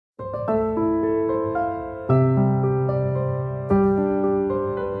Hello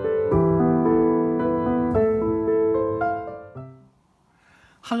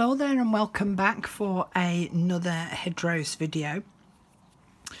there and welcome back for another Hedgerows video.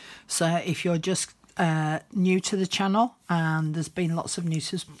 So if you're just new to the channel, and there's been lots of new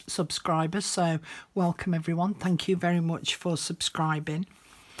subscribers, so welcome everyone. Thank you very much for subscribing.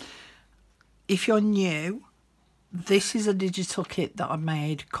 If you're new, this is a digital kit that I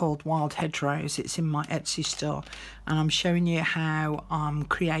made called Wild Hedgerows. It's in my Etsy store, and I'm showing you how I'm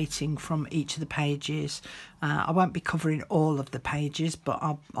creating from each of the pages. I won't be covering all of the pages, but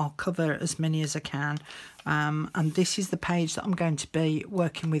I'll cover as many as I can. And this is the page that I'm going to be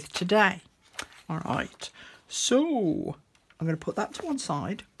working with today. All right, so I'm going to put that to one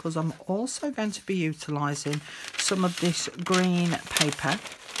side because I'm also going to be utilising some of this green paper,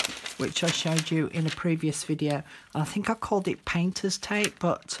 which I showed you in a previous video. I think I called it painter's tape,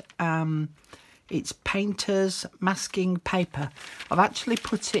 but it's painter's masking paper. I've actually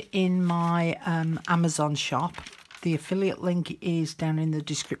put it in my Amazon shop. The affiliate link is down in the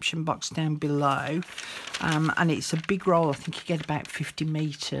description box down below. And it's a big roll. I think you get about 50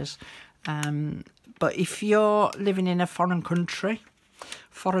 metres. But if you're living in a foreign country,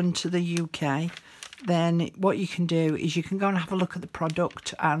 foreign to the UK, then what you can do is you can go and have a look at the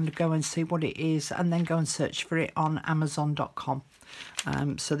product and go and see what it is, and then go and search for it on Amazon.com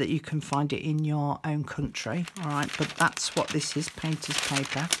so that you can find it in your own country. All right, but that's what this is, painter's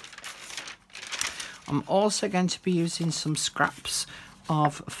paper. I'm also going to be using some scraps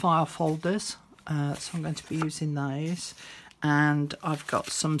of file folders, so I'm going to be using those. And I've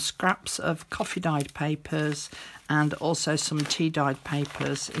got some scraps of coffee dyed papers and also some tea dyed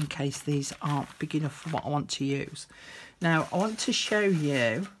papers in case these aren't big enough for what I want to use. Now I want to show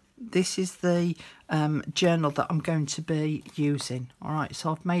you, this is the journal that I'm going to be using. All right,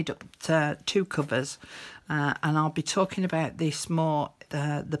 so I've made up two covers and I'll be talking about this more,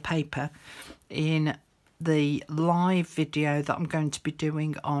 the paper, in the live video that I'm going to be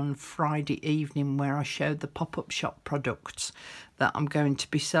doing on Friday evening, where I show the pop-up shop products that I'm going to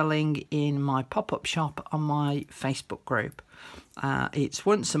be selling in my pop-up shop on my Facebook group. It's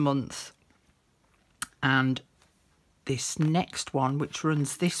once a month, and this next one, which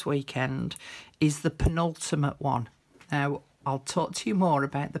runs this weekend, is the penultimate one. Now I'll talk to you more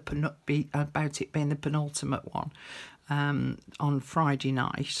about it being the penultimate one on Friday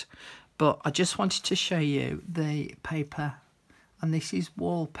night. But I just wanted to show you the paper, and this is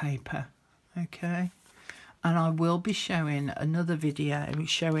wallpaper, okay? And I will be showing another video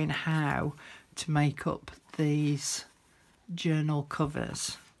showing how to make up these journal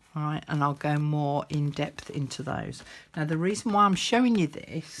covers, all right? And I'll go more in depth into those. Now, the reason why I'm showing you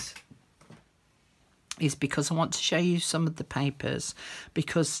this is because I want to show you some of the papers,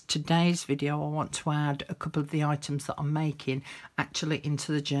 because today's video I want to add a couple of the items that I'm making actually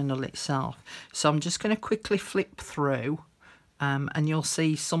into the journal itself. So I'm just going to quickly flip through and you'll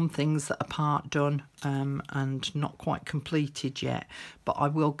see some things that are part done and not quite completed yet, but I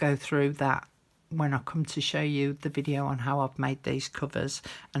will go through that when I come to show you the video on how I've made these covers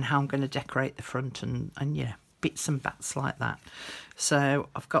and how I'm going to decorate the front and yeah, bits and bats like that. So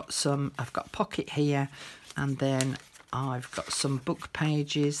I've got pocket here, and then I've got some book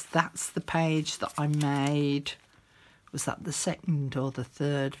pages. That's the page that I made. Was that the second or the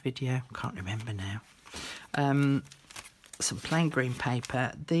third video? I can't remember now. Some plain green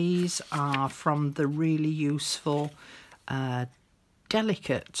paper. These are from the really useful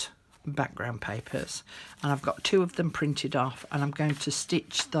delicate background papers, and I've got two of them printed off, and I'm going to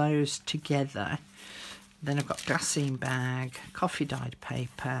stitch those together. Then I've got glassine bag, coffee dyed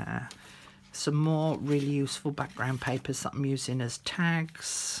paper, some more really useful background papers that I'm using as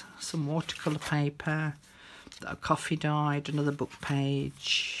tags, some watercolour paper that are coffee dyed, another book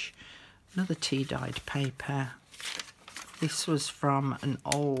page, another tea dyed paper. This was from an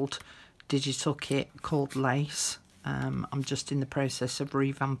old digital kit called Lace. I'm just in the process of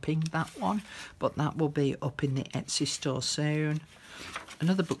revamping that one, but that will be up in the Etsy store soon.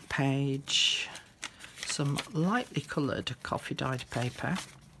 Another book page, some lightly coloured coffee dyed paper.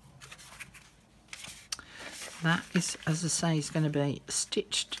 That is, as I say, is going to be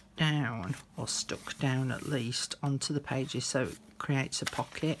stitched down, or stuck down at least, onto the pages so it creates a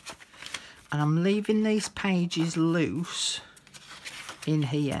pocket. And I'm leaving these pages loose in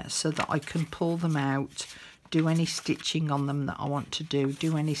here so that I can pull them out, do any stitching on them that I want to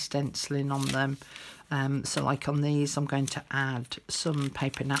do any stenciling on them. So like on these, I'm going to add some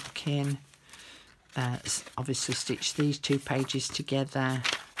paper napkin, obviously stitch these two pages together,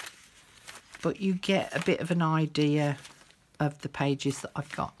 but you get a bit of an idea of the pages that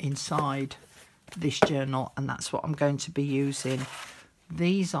I've got inside this journal, and that's what I'm going to be using.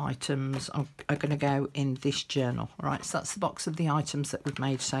 These items are going to go in this journal. Right, so that's the box of the items that we've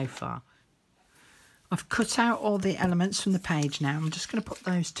made so far. I've cut out all the elements from the page now. I'm just going to put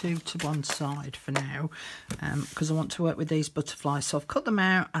those two to one side for now, because I want to work with these butterflies. So I've cut them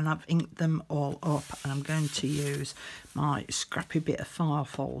out and I've inked them all up, and I'm going to use my scrappy bit of file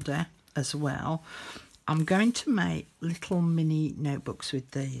folder as well. I'm going to make little mini notebooks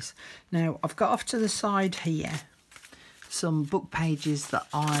with these. Now, I've got off to the side here some book pages that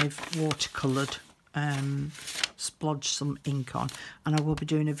I've watercoloured, splodged some ink on, and I will be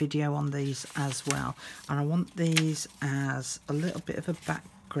doing a video on these as well. And I want these as a little bit of a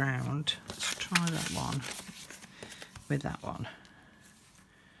background. Let's try that one with that one.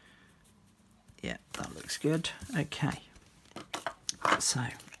 Yeah, that looks good. Okay, so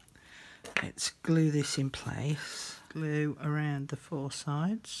let's glue this in place. Glue around the four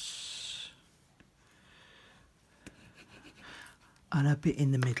sides and a bit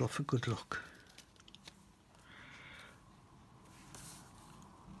in the middle for good luck.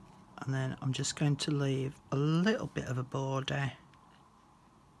 And then I'm just going to leave a little bit of a border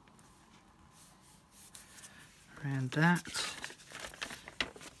around that,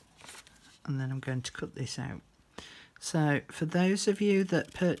 and then I'm going to cut this out. So for those of you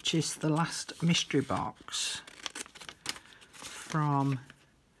that purchased the last mystery box from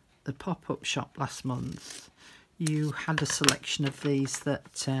the pop-up shop last month, you had a selection of these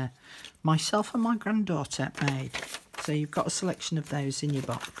that myself and my granddaughter made. So you've got a selection of those in your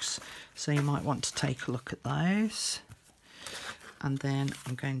box, so you might want to take a look at those. And then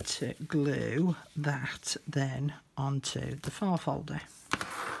I'm going to glue that then onto the file folder.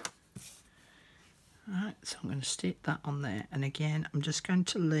 Right, so I'm going to stick that on there, and again I'm just going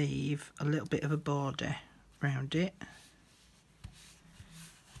to leave a little bit of a border around it.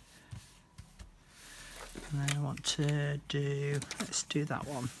 And then I want to do, let's do that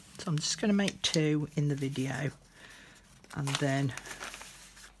one. So I'm just going to make two in the video, and then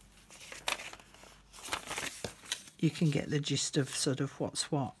you can get the gist of sort of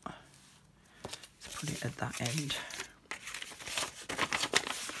what's what. Let's put it at that end.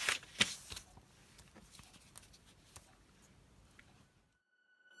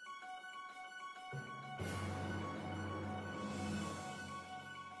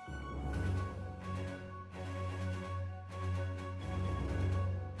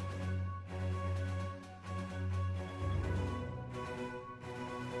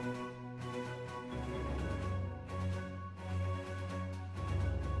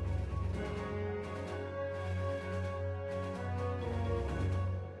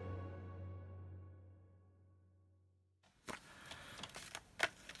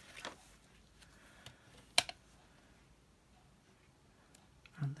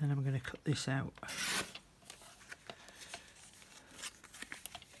 And then I'm going to cut this out.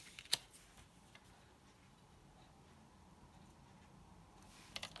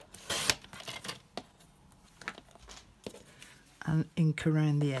 And ink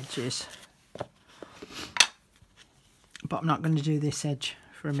around the edges. But I'm not going to do this edge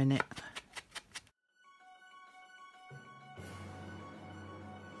for a minute.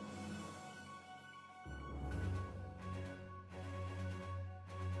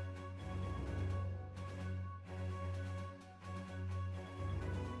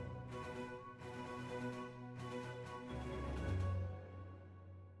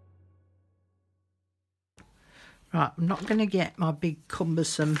 Right, I'm not going to get my big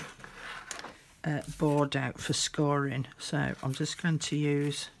cumbersome board out for scoring, so I'm just going to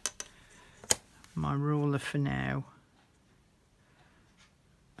use my ruler for now.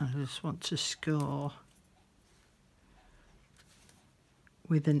 I just want to score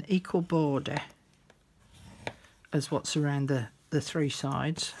with an equal border as what's around the three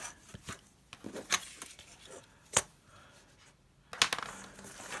sides.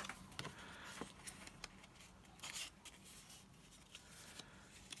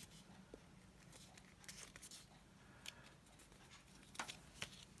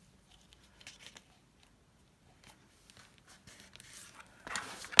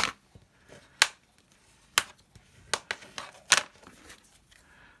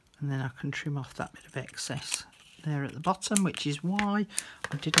 And then I can trim off that bit of excess there at the bottom, which is why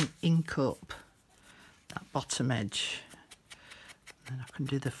I didn't ink up that bottom edge. And then I can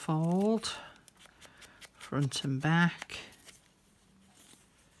do the fold, front and back,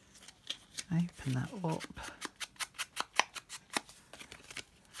 open that up.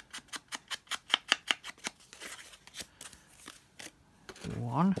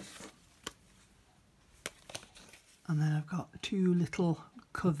 One. And then I've got little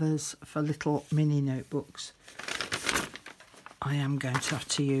covers for little mini notebooks, I am going to have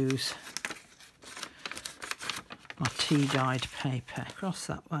to use my tea dyed paper. Across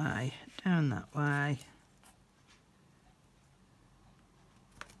that way, down that way.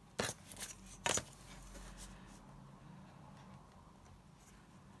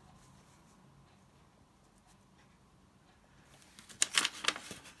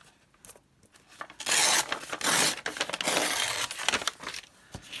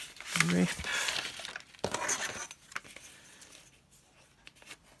 Rip.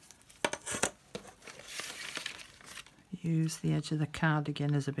 Use the edge of the card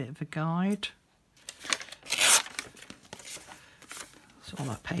again as a bit of a guide. So all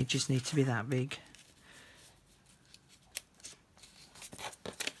our pages need to be that big.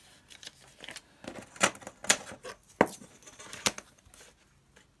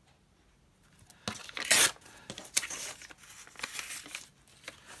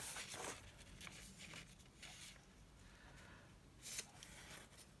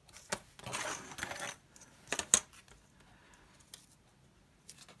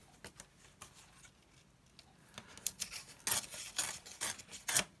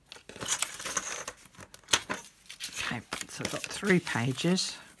 So I've got 3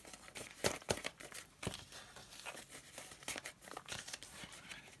 pages.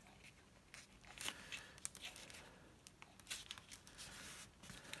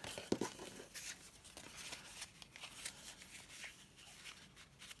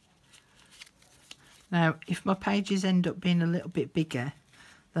 Now, if my pages end up being a little bit bigger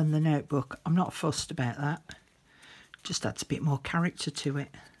than the notebook, I'm not fussed about that. Just adds a bit more character to it.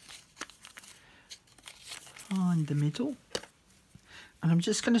 Find the middle, and I'm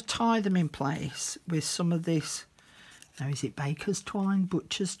just going to tie them in place with some of this. Now, is it baker's twine,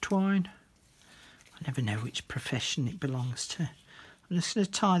 butcher's twine? I never know which profession it belongs to. I'm just going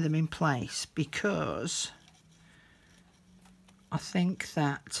to tie them in place because I think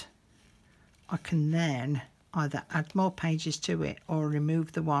that I can then either add more pages to it or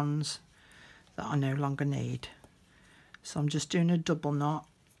remove the ones that I no longer need. So I'm just doing a double knot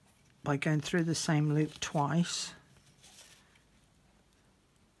by going through the same loop twice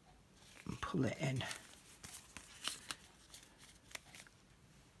and pull it in.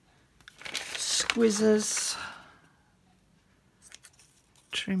 Squizzers,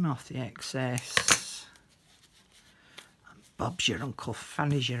 trim off the excess. Bob's your uncle,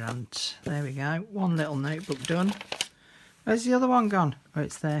 Fanny's your aunt. There we go, one little notebook done. Where's the other one gone? Oh,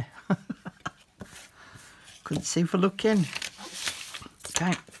 it's there. Couldn't see for looking.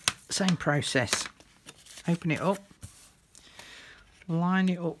 Okay. Same process. Open it up, line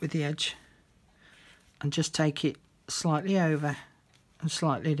it up with the edge, and just take it slightly over and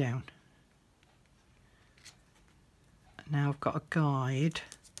slightly down. And now I've got a guide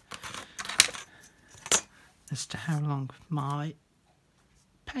as to how long my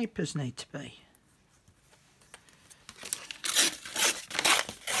papers need to be.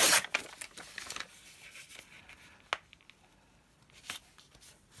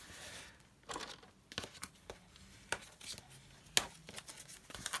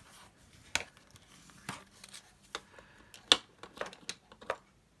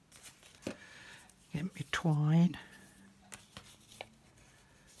 Get me twine.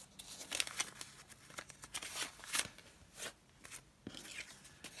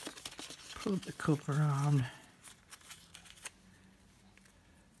 Put the cover on.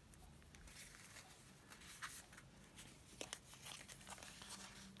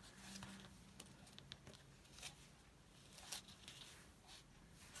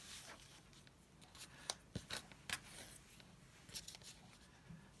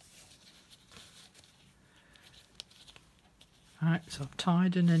 Right, so I've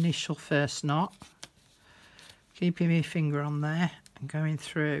tied an initial first knot, keeping my finger on there and going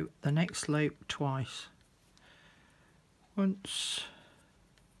through the next loop twice. Once,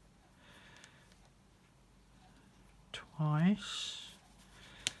 twice,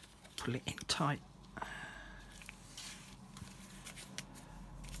 pull it in tight.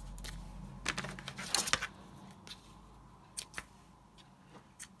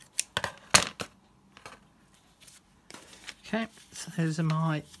 Okay, so those are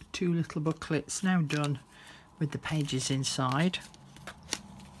my 2 little booklets now done with the pages inside.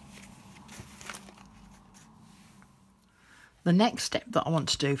 The next step that I want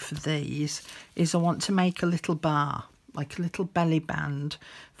to do for these is I want to make a little bar, like a little belly band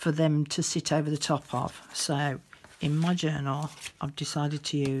for them to sit over the top of. So in my journal, I've decided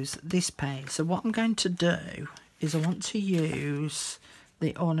to use this page. So what I'm going to do is I want to use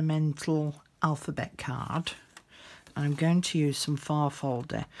the ornamental alphabet card. I'm going to use some file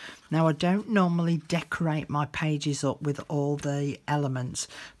folder. Now, I don't normally decorate my pages up with all the elements,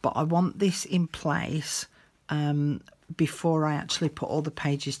 but I want this in place before I actually put all the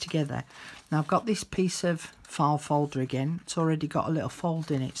pages together. Now, I've got this piece of file folder again. It's already got a little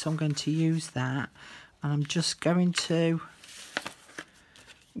fold in it, so I'm going to use that, and I'm just going to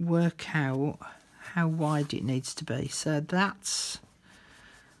work out how wide it needs to be. So that's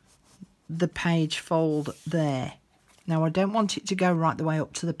the page fold there. Now, I don't want it to go right the way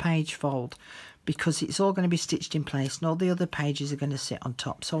up to the page fold because it's all going to be stitched in place and all the other pages are going to sit on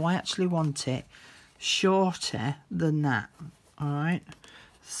top. So I actually want it shorter than that. All right.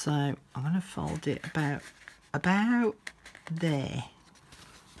 So I'm going to fold it about there.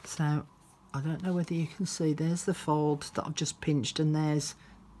 So I don't know whether you can see, there's the fold that I've just pinched, and there's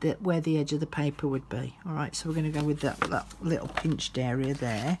where the edge of the paper would be. All right. So we're going to go with that little pinched area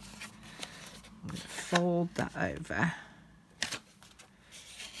there. I'm going to fold that over.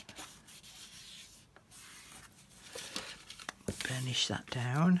 Burnish that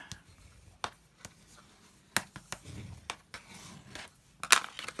down.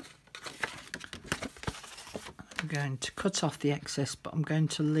 I'm going to cut off the excess, but I'm going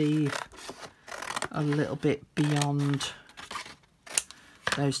to leave a little bit beyond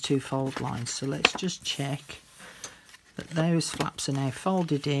those two fold lines. So let's just check that those flaps are now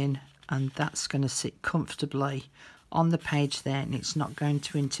folded in, and that's going to sit comfortably on the page there, and it's not going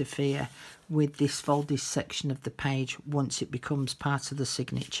to interfere with this folded section of the page once it becomes part of the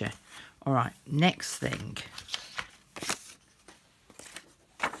signature. All right, next thing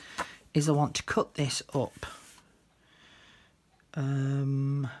is I want to cut this up.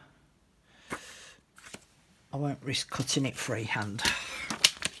 I won't risk cutting it freehand.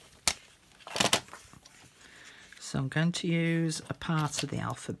 So I'm going to use a part of the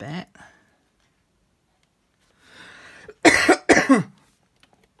alphabet.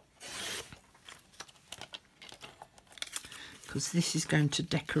 Because this is going to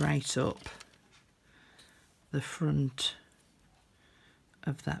decorate up the front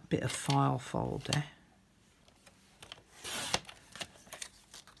of that bit of file folder.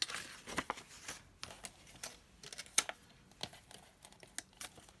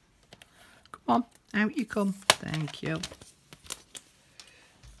 Come on, out you come. Thank you.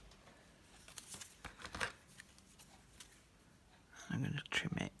 I'm going to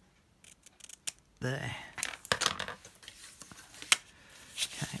trim it there.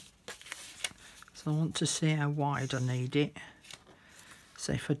 Okay. So I want to see how wide I need it.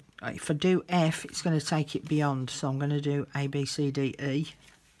 So if I do F, it's going to take it beyond. So I'm going to do A, B, C, D, E.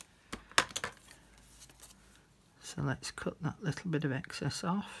 So let's cut that little bit of excess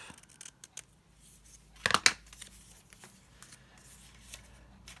off.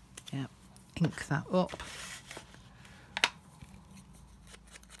 Yeah, ink that up.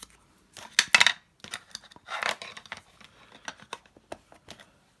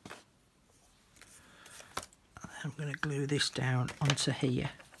 I'm going to glue this down onto here.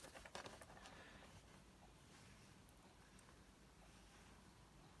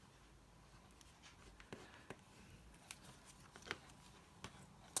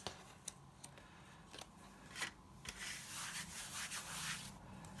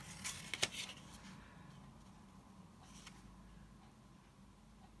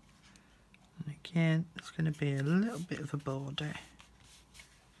 And again, it's going to be a little bit of a border.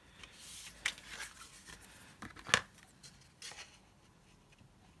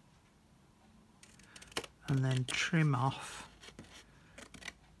 And then trim off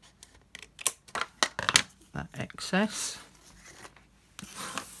that excess.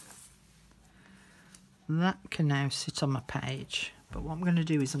 That can now sit on my page, but what I'm going to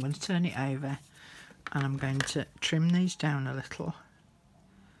do is I'm going to turn it over and I'm going to trim these down a little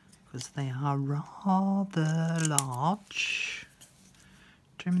because they are rather large.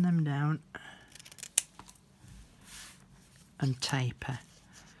 Trim them down and taper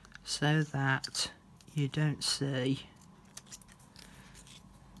so that you don't see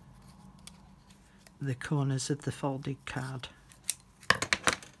the corners of the folded card.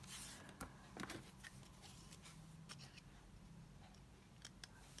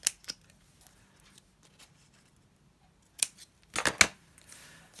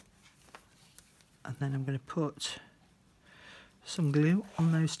 And then I'm going to put some glue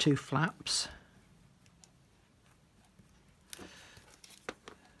on those two flaps.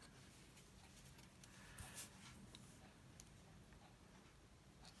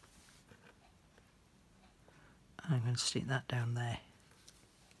 I'm going to stick that down there.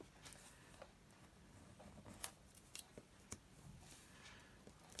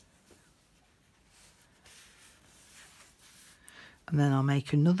 and then I'll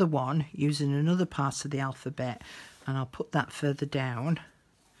make another one using another part of the alphabet, and I'll put that further down.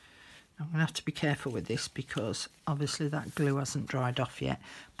 I'm going to have to be careful with this because obviously that glue hasn't dried off yet,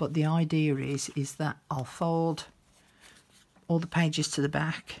 but the idea is that I'll fold all the pages to the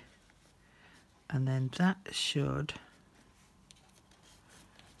back, and then that should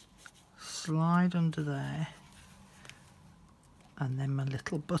slide under there, and then my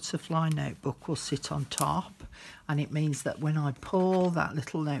little butterfly notebook will sit on top, and it means that when I pull that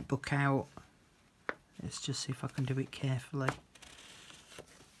little notebook out, let's just see if I can do it carefully,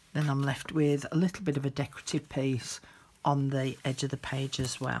 then I'm left with a little bit of a decorative piece on the edge of the page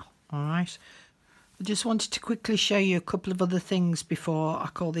as well. All right, I just wanted to quickly show you a couple of other things before I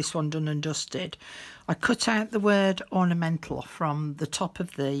call this one done and dusted. I cut out the word ornamental from the top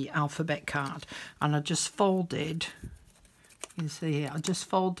of the alphabet card, and I just folded, you can see here, I just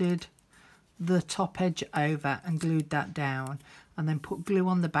folded the top edge over and glued that down, and then put glue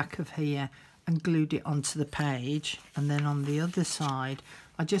on the back of here and glued it onto the page. And then on the other side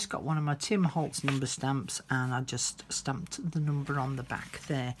I just got one of my Tim Holtz number stamps, and I just stamped the number on the back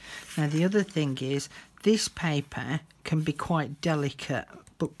there. Now the other thing is, this paper can be quite delicate,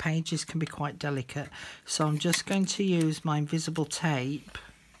 book pages can be quite delicate, so I'm just going to use my invisible tape.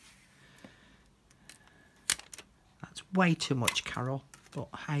 That's way too much, Carol, but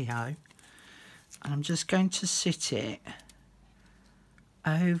hey ho. And I'm just going to sit it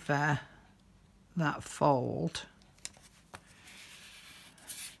over that fold,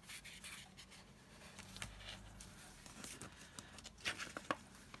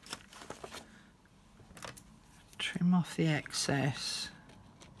 trim off the excess,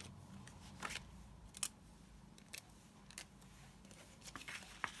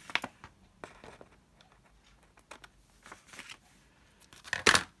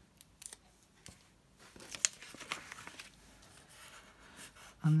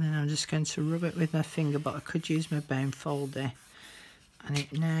 and then I'm just going to rub it with my finger, but I could use my bone folder, and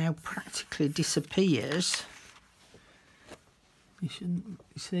it now practically disappears. You shouldn't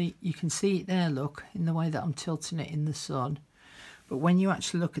see, you can see it there, look, in the way that I'm tilting it in the sun, but when you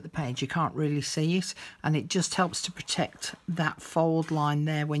actually look at the page you can't really see it, and it just helps to protect that fold line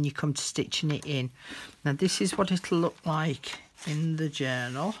there when you come to stitching it in. Now this is what it'll look like in the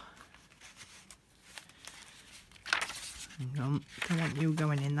journal. Hang on, don't want you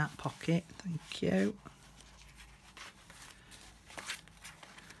going in that pocket, thank you.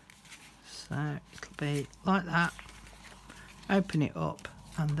 So it'll be like that. Open it up,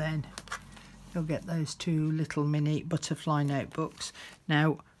 and then you'll get those two little mini butterfly notebooks.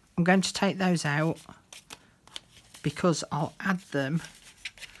 Now I'm going to take those out because I'll add them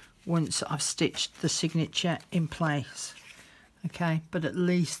once I've stitched the signature in place. Okay, but at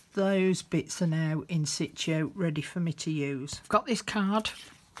least those bits are now in situ, ready for me to use. I've got this card,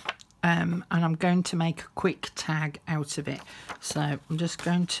 and I'm going to make a quick tag out of it. So I'm just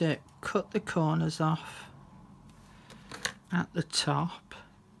going to cut the corners off at the top,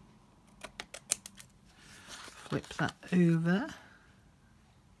 flip that over,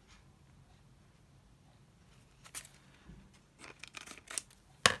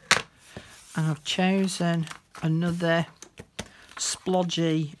 and I've chosen another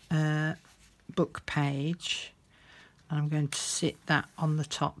splodgy book page, and I'm going to sit that on the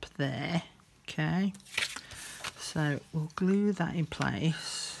top there. Okay, so we'll glue that in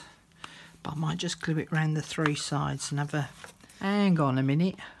place, but I might just glue it around the three sides and have a, hang on a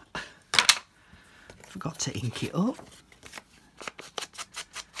minute, forgot to ink it up.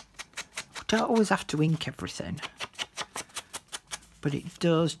 I don't always have to ink everything, but it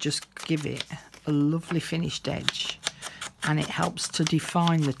does just give it a lovely finished edge, and it helps to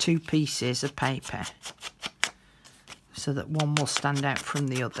define the two pieces of paper so that one will stand out from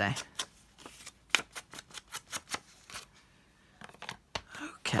the other.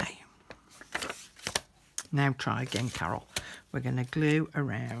 Okay, now try again, Carol. We're going to glue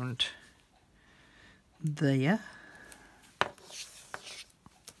around there,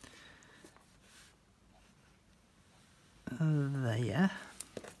 there.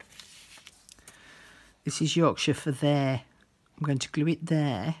 This is Yorkshire for there. I'm going to glue it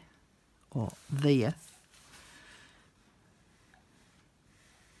there, or there,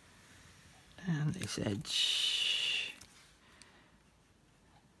 and this edge,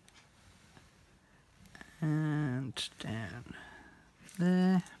 and down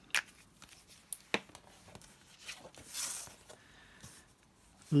there.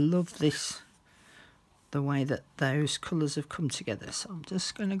 Love this, the way that those colours have come together. So I'm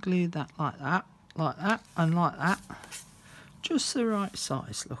just going to glue that, and like that. Just the right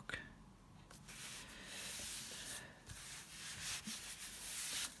size, look.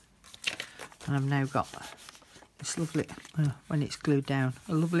 And I've now got this lovely, when it's glued down,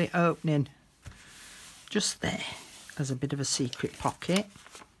 a lovely opening just there as a bit of a secret pocket.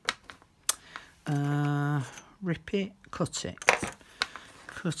 Rip it, cut it,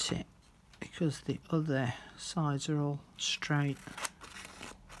 because the other sides are all straight.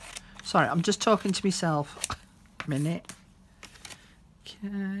 Sorry, I'm just talking to myself. A minute.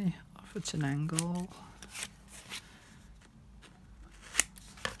 Okay, off at an angle.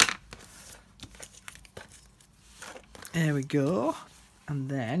 There we go. And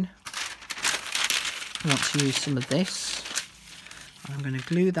then I want to use some of this. I'm going to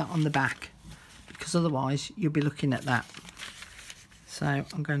glue that on the back, because otherwise you'll be looking at that. So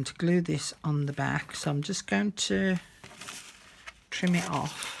I'm going to glue this on the back. So I'm just going to trim it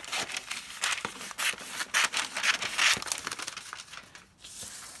off.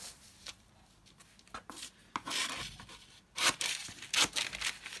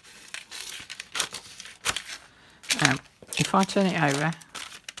 If I turn it over,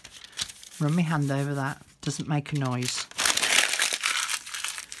 run my hand over that, doesn't make a noise.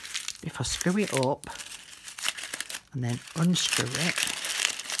 If I screw it up and then unscrew it,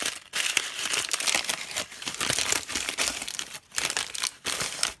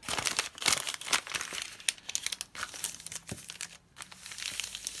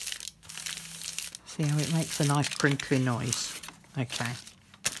 see how it makes a nice crinkly noise. Okay,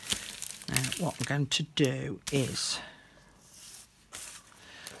 now what I'm going to do is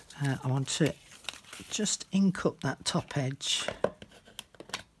I want to just ink up that top edge.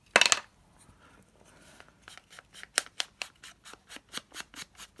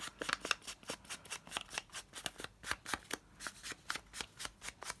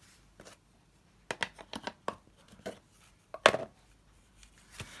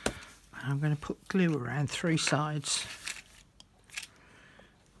 I'm going to put glue around 3 sides.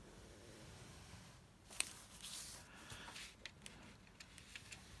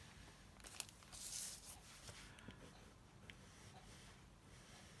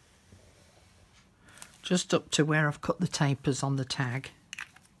 Just up to where I've cut the tapers on the tag.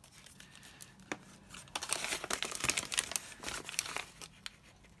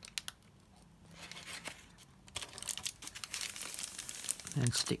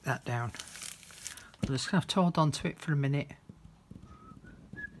 And stick that down. I'm just going to have to hold on to it for a minute.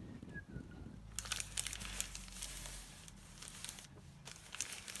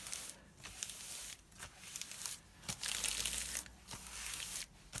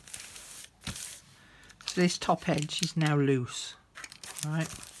 So this top edge is now loose, right?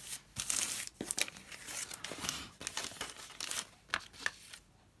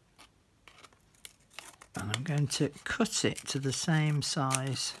 And I'm going to cut it to the same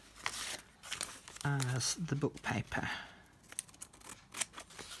size as the book paper.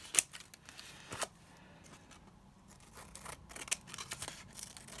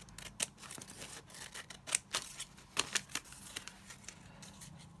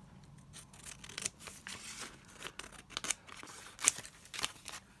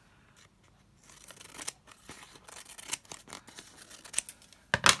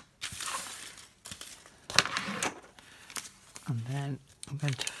 And then I'm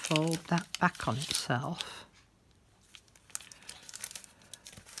going to fold that back on itself.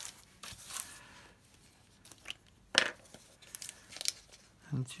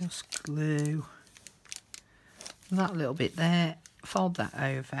 And just glue that little bit there, fold that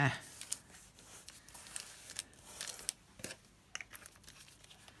over.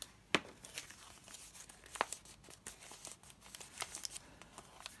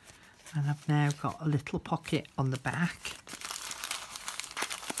 And I've now got a little pocket on the back.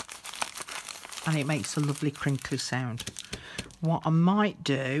 And it makes a lovely crinkly sound. What I might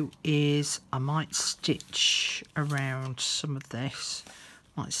do is I might stitch around some of this.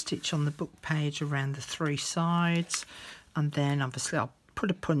 Might stitch on the book page around the 3 sides, and then obviously I'll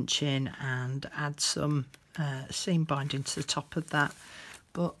put a punch in and add some seam binding to the top of that.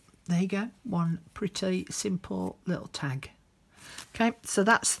 But there you go, one pretty simple little tag. Okay, so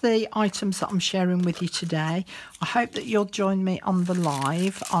that's the items that I'm sharing with you today. I hope that you'll join me on the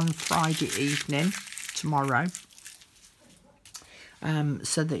live on Friday evening, tomorrow,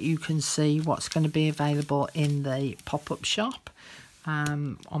 so that you can see what's going to be available in the pop-up shop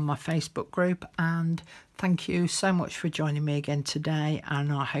on my Facebook group. And thank you so much for joining me again today,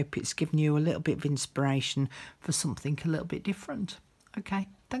 and I hope it's given you a little bit of inspiration for something a little bit different. Okay,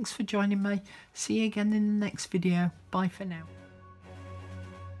 thanks for joining me. See you again in the next video. Bye for now.